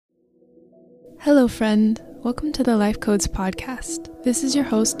Hello, friend. Welcome to the Life Codes podcast. This is your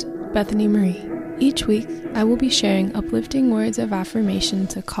host, Bethany Marie. Each week, I will be sharing uplifting words of affirmation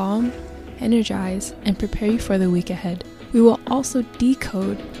to calm, energize, and prepare you for the week ahead. We will also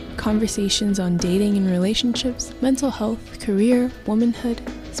decode conversations on dating and relationships, mental health, career, womanhood,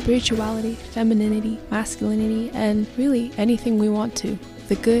 spirituality, femininity, masculinity, and really anything we want to.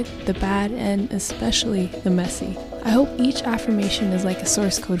 The good, the bad, and especially the messy. I hope each affirmation is like a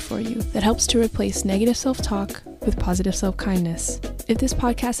source code for you that helps to replace negative self-talk with positive self-kindness. If this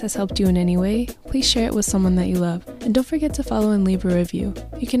podcast has helped you in any way, please share it with someone that you love. And don't forget to follow and leave a review.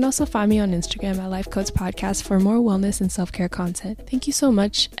 You can also find me on Instagram at Life Codes Podcast for more wellness and self-care content. Thank you so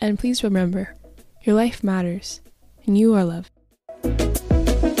much, and please remember, your life matters, and you are loved.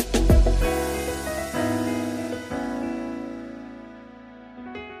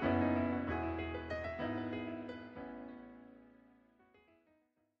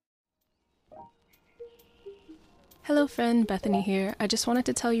 Hello friend, Bethany here. I just wanted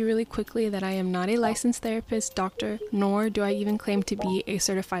to tell you really quickly that I am not a licensed therapist, doctor, nor do I even claim to be a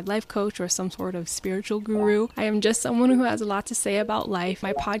certified life coach or some sort of spiritual guru. I am just someone who has a lot to say about life.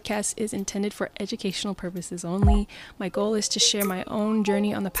 My podcast is intended for educational purposes only. My goal is to share my own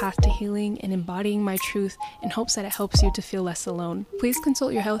journey on the path to healing and embodying my truth in hopes that it helps you to feel less alone. Please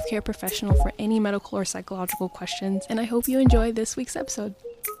consult your healthcare professional for any medical or psychological questions, and I hope you enjoy this week's episode.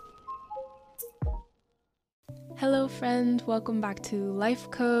 Hello friend, welcome back to Life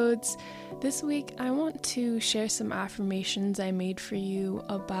Codes. This week I want to share some affirmations I made for you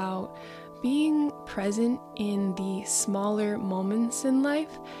about being present in the smaller moments in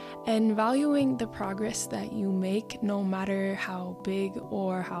life and valuing the progress that you make no matter how big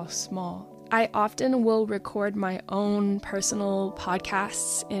or how small. I often will record my own personal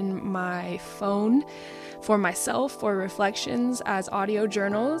podcasts in my phone for myself for reflections as audio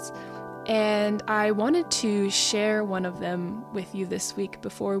journals. And I wanted to share one of them with you this week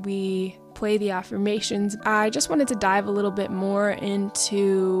before we play the affirmations. I just wanted to dive a little bit more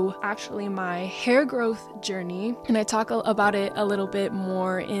into actually my hair growth journey, and I talk about it a little bit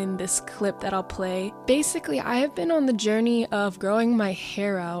more in this clip that I'll play. Basically, I have been on the journey of growing my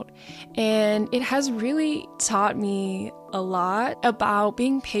hair out, and it has really taught me a lot about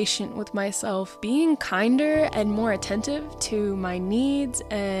being patient with myself, being kinder and more attentive to my needs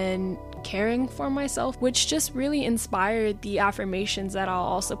and caring for myself, which just really inspired the affirmations that I'll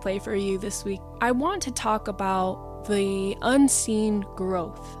also play for you this week. I want to talk about the unseen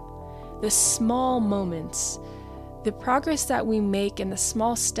growth, the small moments, the progress that we make and the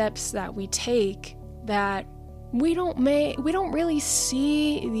small steps that we take that we don't really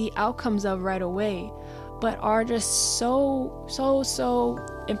see the outcomes of right away, but are just so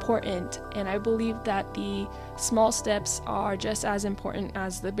important. And I believe that the small steps are just as important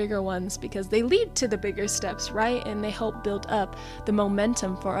as the bigger ones because they lead to the bigger steps, right? And they help build up the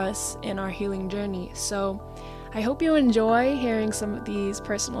momentum for us in our healing journey. So I hope you enjoy hearing some of these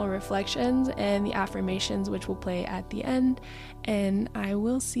personal reflections and the affirmations, which will play at the end. And I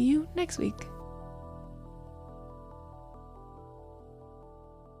will see you next week.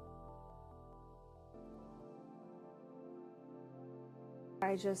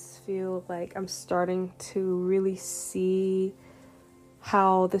 I just feel like I'm starting to really see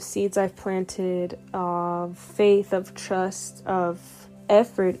how the seeds I've planted of faith, of trust, of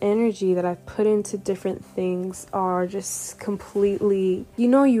effort, energy that I've put into different things are just completely,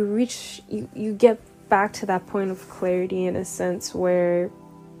 you get back to that point of clarity in a sense where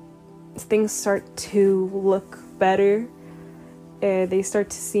things start to look better. They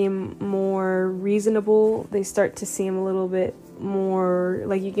start to seem more reasonable. They start to seem a little bit more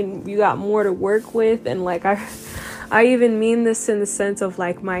like you got more to work with. And like I even mean this in the sense of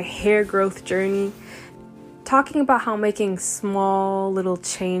like my hair growth journey, talking about how making small little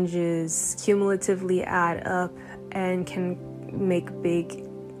changes cumulatively add up and can make big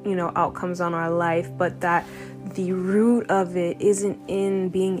outcomes on our life, but that the root of it isn't in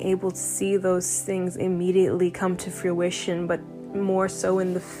being able to see those things immediately come to fruition, but more so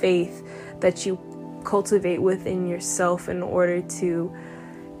in the faith that you cultivate within yourself in order to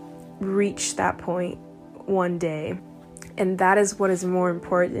reach that point one day. And that is what is more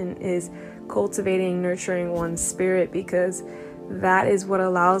important, is cultivating, nurturing one's spirit, because that is what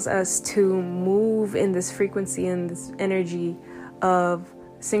allows us to move in this frequency and this energy of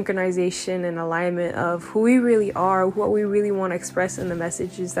synchronization and alignment of who we really are, what we really want to express in the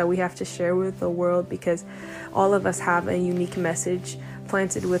messages that we have to share with the world, because all of us have a unique message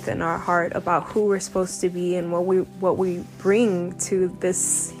planted within our heart about who we're supposed to be and what we bring to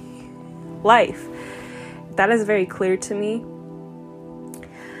this life. That is very clear to me.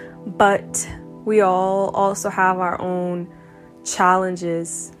 But we all also have our own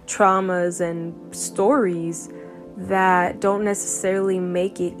challenges, traumas, and stories that don't necessarily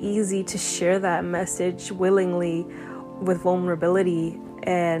make it easy to share that message willingly with vulnerability.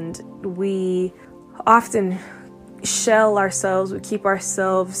 And we often shell ourselves, we keep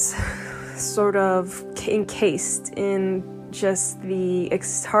ourselves sort of encased in just the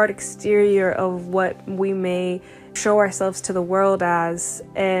hard exterior of what we may show ourselves to the world as.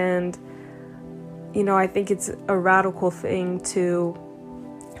 And I think it's a radical thing to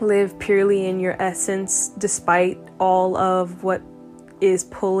live purely in your essence, despite all of what is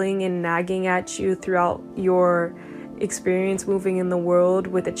pulling and nagging at you throughout your experience moving in the world,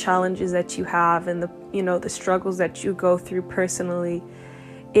 with the challenges that you have and the struggles that you go through personally.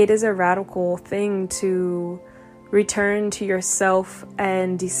 It is a radical thing to return to yourself,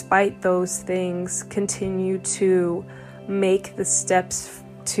 and despite those things, continue to make the steps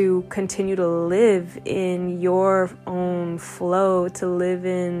to continue to live in your own flow, to live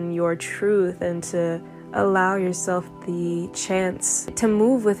in your truth, and to allow yourself the chance to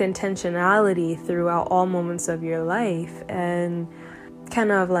move with intentionality throughout all moments of your life. And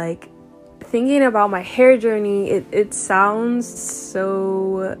kind of like thinking about my hair journey, it sounds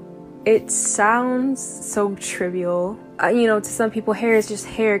so trivial. To some people, hair is just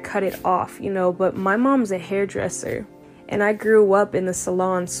hair, cut it off, but my mom's a hairdresser, and I grew up in the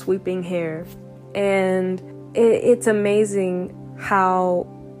salon sweeping hair. And it's amazing how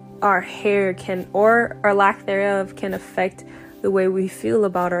our hair can, or our lack thereof, can affect the way we feel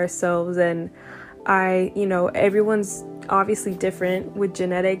about ourselves. And everyone's obviously different with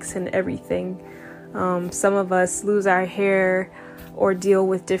genetics and everything. Some of us lose our hair or deal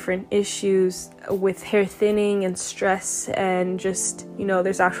with different issues with hair thinning and stress, and just,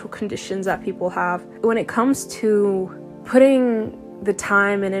 there's actual conditions that people have. When it comes to putting the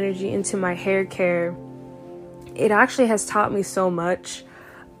time and energy into my hair care, it actually has taught me so much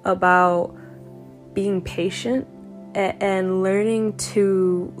about being patient and learning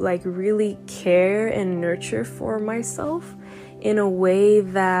to really care and nurture for myself in a way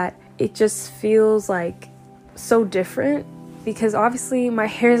that it just feels so different, because obviously my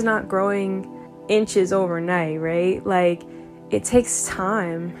hair is not growing inches overnight, right? It takes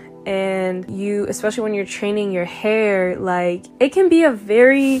time. And especially when you're training your hair, it can be a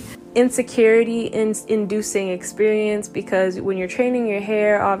very insecurity inducing experience, because when you're training your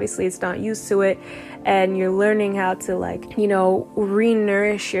hair, obviously it's not used to it, and you're learning how to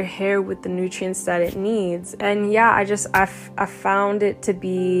re-nourish your hair with the nutrients that it needs. And yeah, I found it to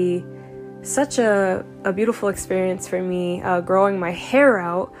be such a beautiful experience for me, growing my hair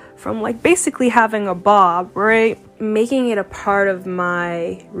out from basically having a bob, right? Making it a part of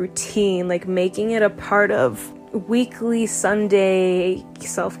my routine, making it a part of weekly Sunday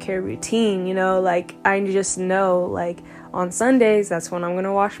self-care routine, I just know, on Sundays, that's when I'm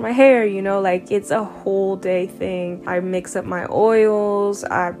gonna wash my hair, it's a whole day thing. I mix up my oils,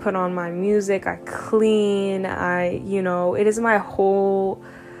 I put on my music, I clean, it is my whole,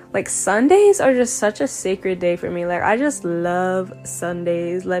 Sundays are just such a sacred day for me. I just love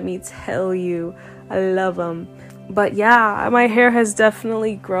Sundays, let me tell you, I love them. But yeah, my hair has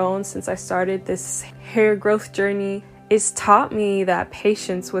definitely grown since I started this hair growth journey. It's taught me that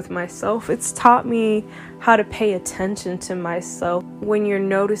patience with myself. It's taught me how to pay attention to myself. When you're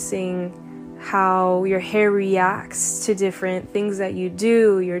noticing how your hair reacts to different things that you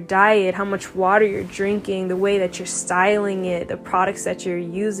do, your diet, how much water you're drinking, the way that you're styling it, the products that you're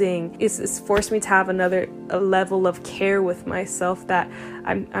using, it's forced me to have a level of care with myself that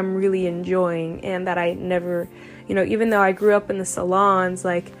I'm really enjoying, and that I never, even though I grew up in the salons,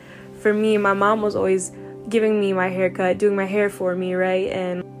 for me, my mom was always giving me my haircut, doing my hair for me, right?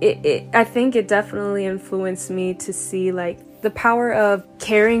 And I think it definitely influenced me to see the power of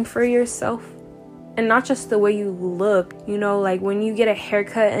caring for yourself, and not just the way you look, when you get a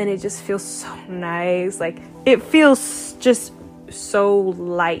haircut and it just feels so nice, it feels just so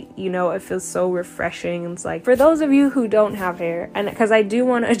light, it feels so refreshing. It's for those of you who don't have hair, and because I do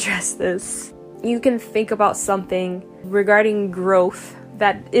want to address this, you can think about something regarding growth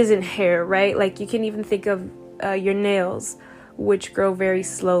that isn't hair, right? You can even think of your nails, which grow very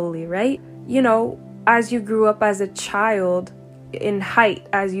slowly, right? As you grew up as a child, in height,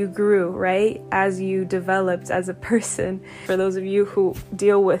 as you grew, right? As you developed as a person. For those of you who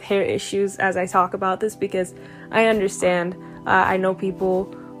deal with hair issues as I talk about this, because I understand, I know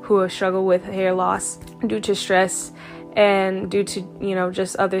people who have struggled with hair loss due to stress and due to,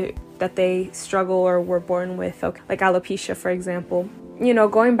 just other that they struggle or were born with, like alopecia, for example.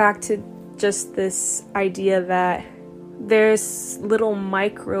 Going back to just this idea that there's little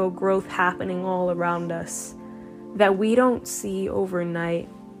micro growth happening all around us that we don't see overnight.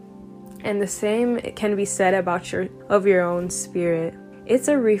 And the same can be said about your own spirit. It's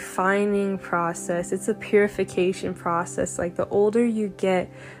a refining process. It's a purification process. Like, the older you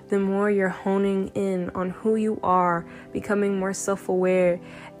get, the more you're honing in on who you are, becoming more self-aware.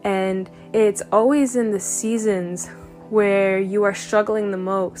 And it's always in the seasons where you are struggling the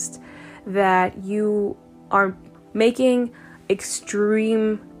most that you are making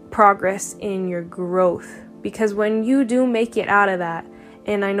extreme progress in your growth. Because when you do make it out of that,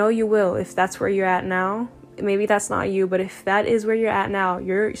 and I know you will, if that's where you're at now, maybe that's not you, but if that is where you're at now,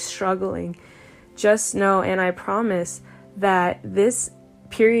 you're struggling, just know, and I promise, that this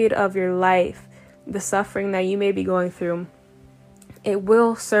period of your life, the suffering that you may be going through, it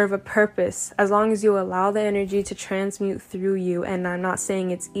will serve a purpose as long as you allow the energy to transmute through you. And I'm not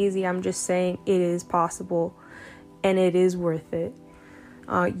saying it's easy, I'm just saying it is possible, and it is worth it.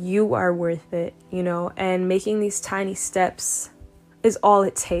 You are worth it, and making these tiny steps is all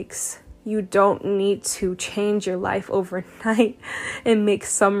it takes. You don't need to change your life overnight and make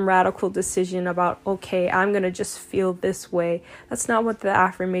some radical decision about, okay, I'm going to just feel this way. That's not what the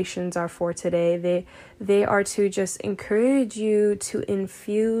affirmations are for today. They are to just encourage you to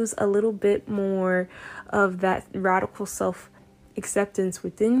infuse a little bit more of that radical self-acceptance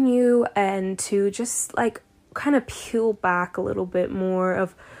within you, and to just kind of peel back a little bit more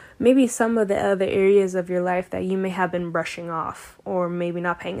of maybe some of the other areas of your life that you may have been brushing off or maybe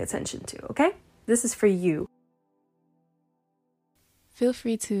not paying attention to, okay? This is for you. Feel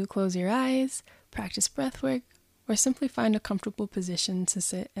free to close your eyes, practice breathwork, or simply find a comfortable position to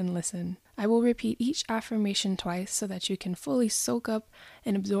sit and listen. I will repeat each affirmation twice so that you can fully soak up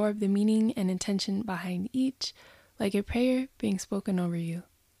and absorb the meaning and intention behind each, like a prayer being spoken over you.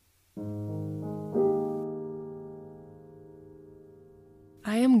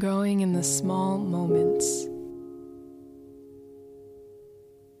 I am growing in the small moments.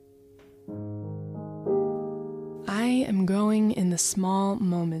 I am growing in the small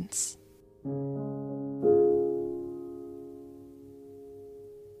moments.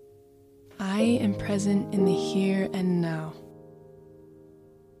 I am present in the here and now.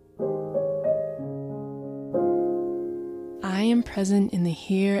 I am present in the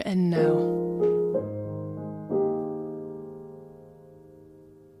here and now.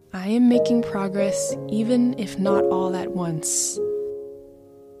 I am making progress even if not all at once.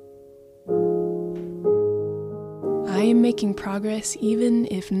 I am making progress even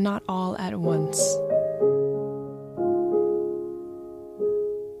if not all at once.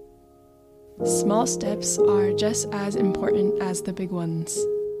 Small steps are just as important as the big ones.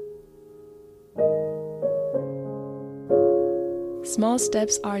 Small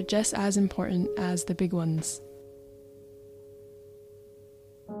steps are just as important as the big ones.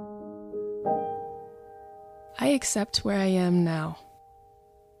 I accept where I am now.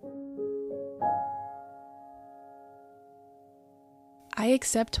 I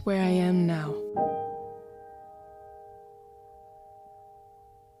accept where I am now.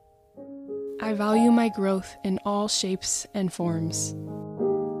 I value my growth in all shapes and forms.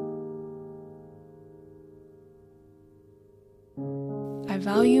 I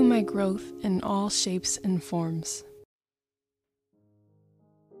value my growth in all shapes and forms.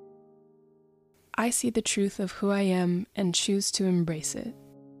 I see the truth of who I am and choose to embrace it.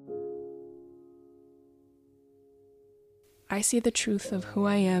 I see the truth of who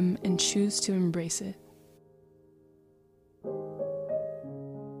I am and choose to embrace it.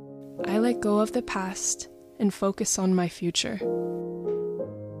 I let go of the past and focus on my future.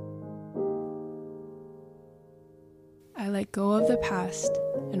 I let go of the past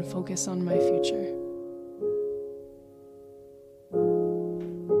and focus on my future.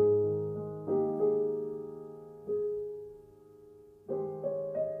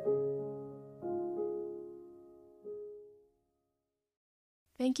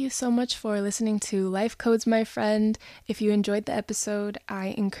 Thank you so much for listening to Life Codes, my friend. If you enjoyed the episode, I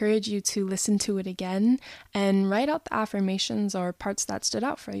encourage you to listen to it again and write out the affirmations or parts that stood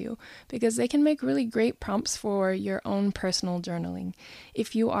out for you, because they can make really great prompts for your own personal journaling.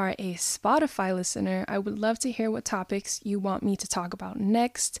 If you are a Spotify listener, I would love to hear what topics you want me to talk about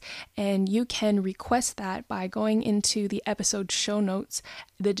next, and you can request that by going into the episode show notes,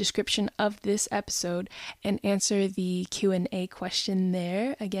 the description of this episode, and answer the Q&A question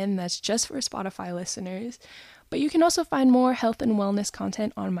there. Again, that's just for Spotify listeners. But you can also find more health and wellness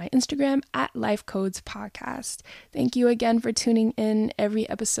content on my Instagram at Life Codes Podcast. Thank you again for tuning in. Every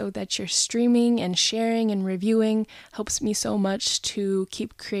episode that you're streaming and sharing and reviewing helps me so much to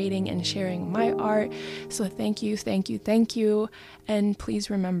keep creating and sharing my art. So thank you, thank you, thank you. And please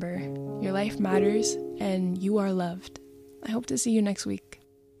remember, your life matters and you are loved. I hope to see you next week.